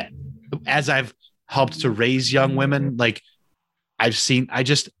as I've helped to raise young women, like I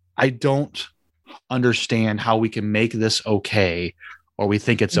don't understand how we can make this okay, or we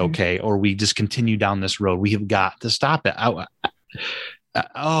think it's okay, or we just continue down this road. We have got to stop it.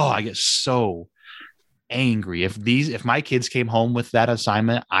 I get so angry. If my kids came home with that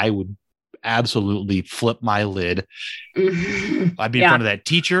assignment, I would absolutely flip my lid. I'd be in front of that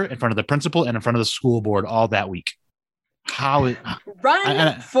teacher, in front of the principal, and in front of the school board all that week.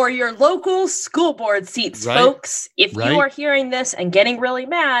 Run for your local school board seats, folks. If you are hearing this and getting really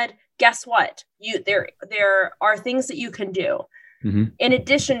mad, guess what? There are things that you can do. In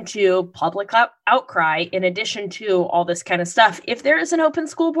addition to public outcry, in addition to all this kind of stuff. If there is an open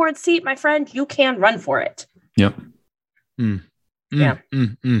school board seat, my friend, you can run for it. Yep.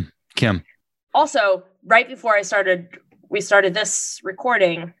 Kim. Also, right before we started this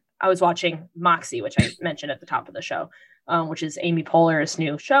recording, I was watching Moxie, which I mentioned at the top of the show, which is Amy Poehler's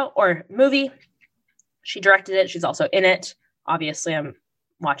new show or movie. She directed it. She's also in it. Obviously, I'm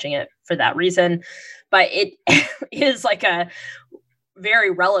watching it for that reason, but it is like a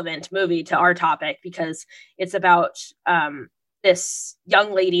very relevant movie to our topic because it's about this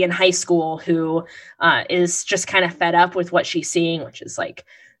young lady in high school who is just kind of fed up with what she's seeing, which is like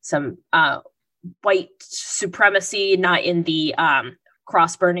some white supremacy, not in the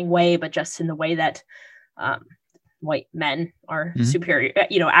cross-burning way, but just in the way that white men are superior,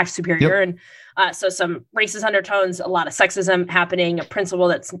 act superior. Yep. And so some racist undertones, a lot of sexism happening, a principal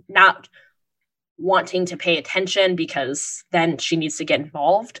that's not wanting to pay attention because then she needs to get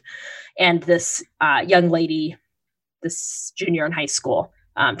involved. And this young lady, this junior in high school,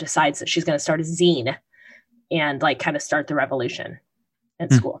 decides that she's going to start a zine and like kind of start the revolution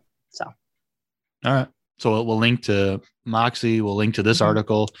at school. So. All right. So we'll link to Moxie. We'll link to this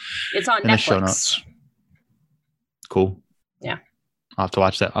article. It's on in Netflix. The show notes. Cool. Yeah. I'll have to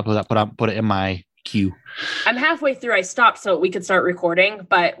watch that. I'll put it in my queue. I'm halfway through. I stopped so we could start recording.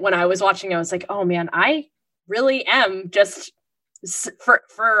 But when I was watching, I was like, oh man, I really am just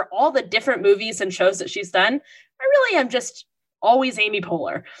for all the different movies and shows that she's done. I really am just always Amy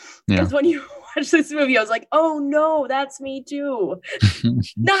Poehler. Because when you watch this movie, I was like, oh no, that's me too.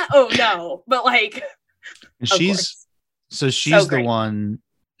 Not oh no, but like she's the one.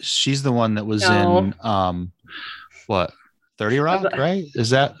 She's the one that was in what 30 Rock, right?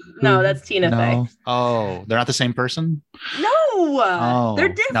 Is that no? That's Tina Fey. Oh, they're not the same person. No, they're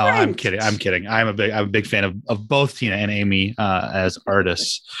different. No, I'm kidding. I'm a big fan of both Tina and Amy as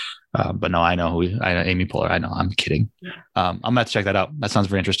artists. But no, I know Amy Poehler. I know. I'm kidding. I'm gonna have to check that out. That sounds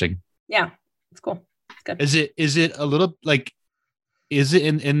very interesting. Yeah, it's cool. It's good. Is it a little like? Is it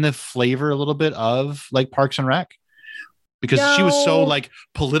in the flavor a little bit of like Parks and Rec? Because she was so like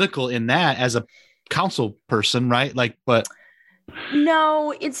political in that as a council person, right? Like, but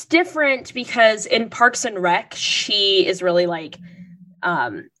no, it's different because in Parks and Rec, she is really like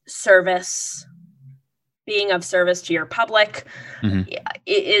service, being of service to your public. It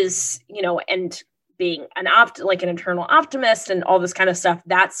is, and being an internal optimist and all this kind of stuff.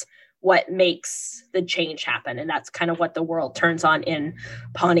 That's what makes the change happen. And that's kind of what the world turns on in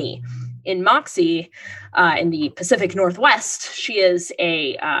Pawnee. In Moxie, in the Pacific Northwest, she is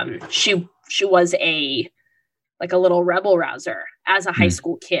she was a little rebel rouser as a high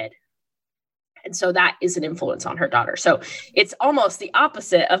school kid. And so that is an influence on her daughter. So it's almost the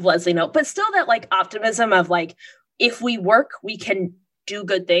opposite of Leslie Knope, but still that like optimism of like, if we work, we can do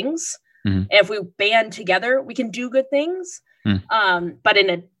good things. And if we band together, we can do good things. But in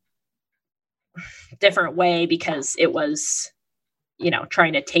a different way, because it was,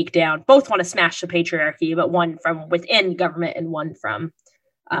 trying to take down, both want to smash the patriarchy, but one from within government and one from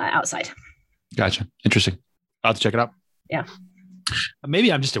outside. Gotcha. Interesting. I'll have to check it out. Yeah.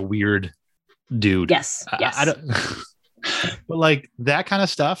 Maybe I'm just a weird dude. Yes. I don't, but like that kind of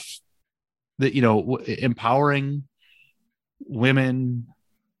stuff that, empowering women,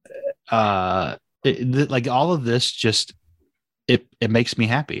 like all of this, just, it makes me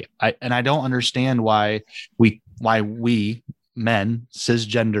happy. I don't understand why we men,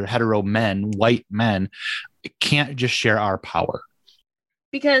 cisgender, hetero men, white men, can't just share our power.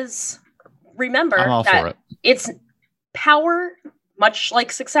 Because remember I'm all for that it. it's power, much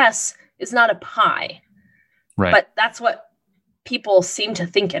like success, is not a pie. Right. But that's what people seem to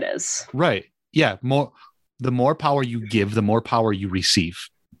think it is. Right. Yeah. The more power you give, the more power you receive.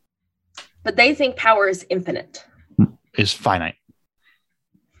 But they think power is infinite. Is finite.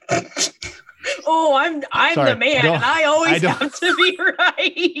 Oh, I'm Sorry, the man, and I always have to be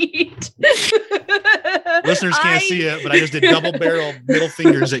right. Listeners can't see it, but I just did double barrel middle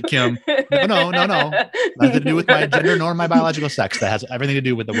fingers at Kim. No. Nothing to do with my gender nor my biological sex. That has everything to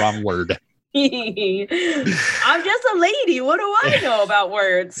do with the wrong word. I'm just a lady. What do I know about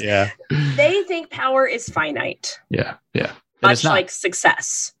words? Yeah. They think power is finite. Yeah. Yeah. Much like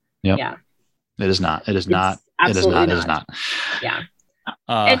success. Yep. Yeah. It is not. It is not. Absolutely it is not. Yeah.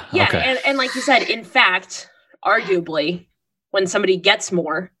 Okay. And like you said, in fact, arguably, when somebody gets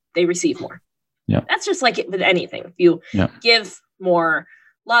more, they receive more. Yeah. That's just like it with anything. If you give more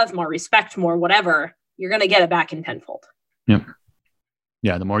love, more respect, more whatever, you're going to get it back in tenfold. Yep.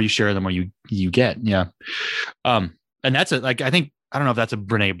 Yeah. The more you share, the more you get. Yeah. And that's it. Like, I don't know if that's a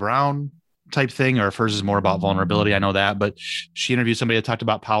Brene Brown type thing or if hers is more about vulnerability. I know that, but she interviewed somebody that talked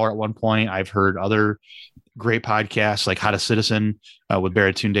about power at one point. I've heard other great podcasts like How to Citizen with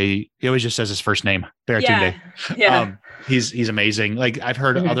Baratunde. He always just says his first name, Baratunde. Yeah. He's amazing. Like I've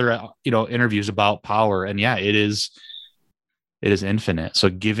heard other, interviews about power, and it is infinite. So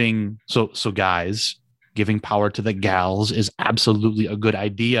guys, giving power to the gals is absolutely a good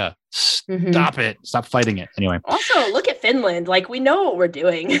idea. Stop it. Stop fighting it. Anyway. Also, look at Finland. Like, we know what we're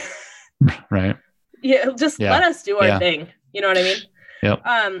doing. Right. Yeah. Let us do our thing. You know what I mean? Yep.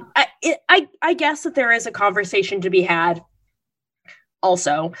 I guess that there is a conversation to be had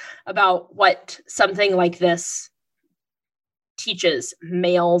also about what something like this teaches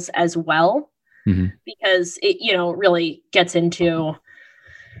males as well, because it, really gets into,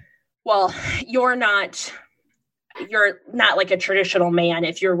 well, you're not like a traditional man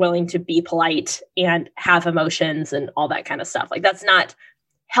if you're willing to be polite and have emotions and all that kind of stuff. Like, that's not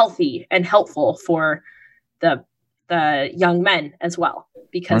healthy and helpful for the young men as well,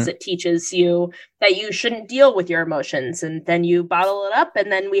 because it teaches you that you shouldn't deal with your emotions, and then you bottle it up,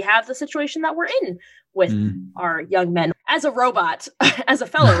 and then we have the situation that we're in with our young men. As a robot, as a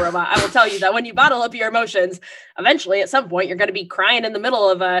fellow robot, I will tell you that when you bottle up your emotions, eventually at some point you're going to be crying in the middle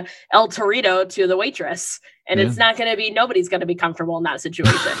of a El Torito to the waitress, and it's not going to be, nobody's going to be comfortable in that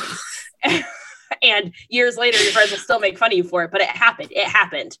situation. And years later, your friends will still make fun of you for it, but it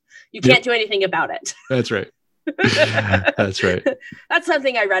happened. You can't do anything about it. That's right. That's right. That's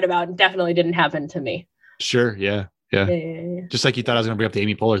something I read about and definitely didn't happen to me. Sure. Yeah. Just like you thought I was going to bring up the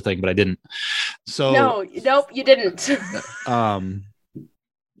Amy Poehler thing, but I didn't. So nope, you didn't.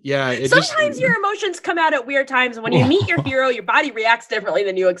 Yeah. Sometimes your emotions come out at weird times. When you meet your hero, your body reacts differently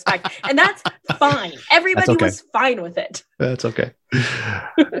than you expect. And that's fine. Everybody was fine with it. That's okay.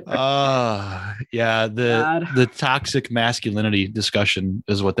 The toxic masculinity discussion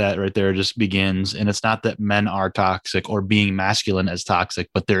is what that right there just begins. And it's not that men are toxic or being masculine as toxic,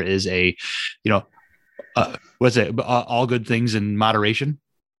 but there is a, what's it? All good things in moderation.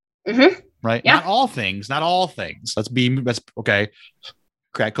 Right. Yeah. Not all things. That's okay.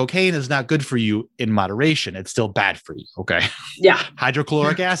 Crack cocaine is not good for you in moderation. It's still bad for you. Okay. Yeah.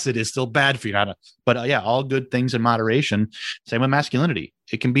 Hydrochloric acid is still bad for you. But all good things in moderation. Same with masculinity.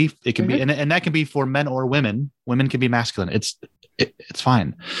 It can be, and that can be for men or women. Women can be masculine. It's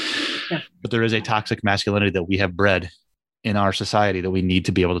fine. Yeah. But there is a toxic masculinity that we have bred in our society that we need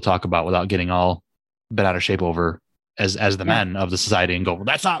to be able to talk about without getting all bent out of shape over as the men of the society and go, well,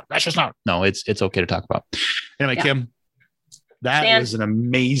 that's just not. No, it's okay to talk about. Anyway, Kim. That was an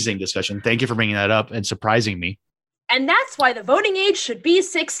amazing discussion. Thank you for bringing that up and surprising me. And that's why the voting age should be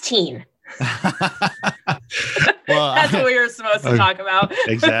 16. Well, that's what we were supposed to talk about.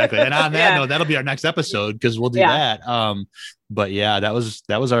 Exactly. And on that note, that'll be our next episode because we'll do that. But that was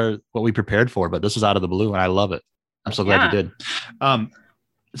what we prepared for. But this was out of the blue, and I love it. I'm so glad you did.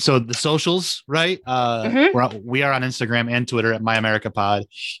 So the socials, right? We are on Instagram and Twitter at MyAmericaPod.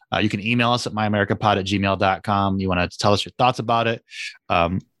 You can email us at myamericapod@gmail.com. You want to tell us your thoughts about it.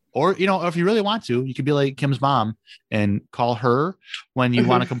 Or, if you really want to, you could be like Kim's mom and call her when you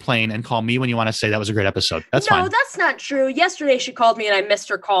want to complain and call me when you want to say that was a great episode. That's fine. No, that's not true. Yesterday she called me and I missed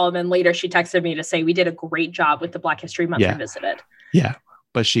her call. And then later she texted me to say we did a great job with the Black History Month Revisited. Yeah.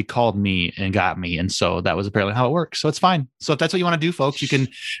 But she called me and got me. And so that was apparently how it works. So it's fine. So if that's what you want to do, folks, you can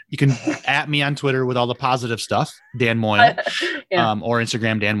at me on Twitter with all the positive stuff, Dan Moyle, or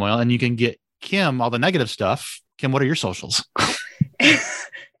Instagram, Dan Moyle. And you can get Kim all the negative stuff, Kim, what are your socials?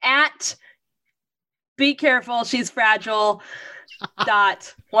 At be careful, she's fragile.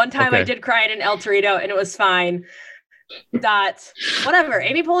 One time I did cry at an El Torito and it was fine. Whatever.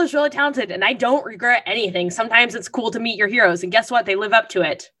 Amy Poehler is really talented and I don't regret anything. Sometimes it's cool to meet your heroes and guess what? They live up to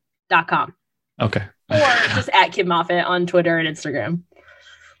it.com. Okay. Or just at Kim Moffitt on Twitter and Instagram.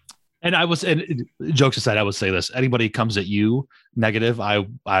 And jokes aside, I would say this: anybody comes at you negative, I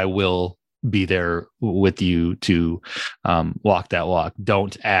will be there with you to walk that walk.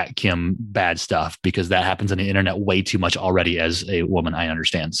 Don't at Kim bad stuff, because that happens on the internet way too much already. As a woman, I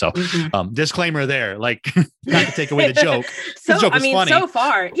understand. So disclaimer there, like, not to take away the joke. So, the joke was funny. So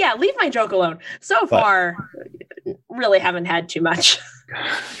far, yeah, leave my joke alone. So far, really haven't had too much.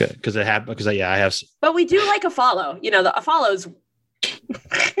 Because I have. But we do like a follow. A follow's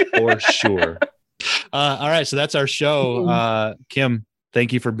for sure. All right, so that's our show. Kim,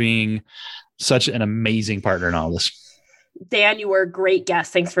 thank you for being such an amazing partner in all this. Dan, you were a great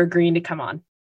guest. Thanks for agreeing to come on.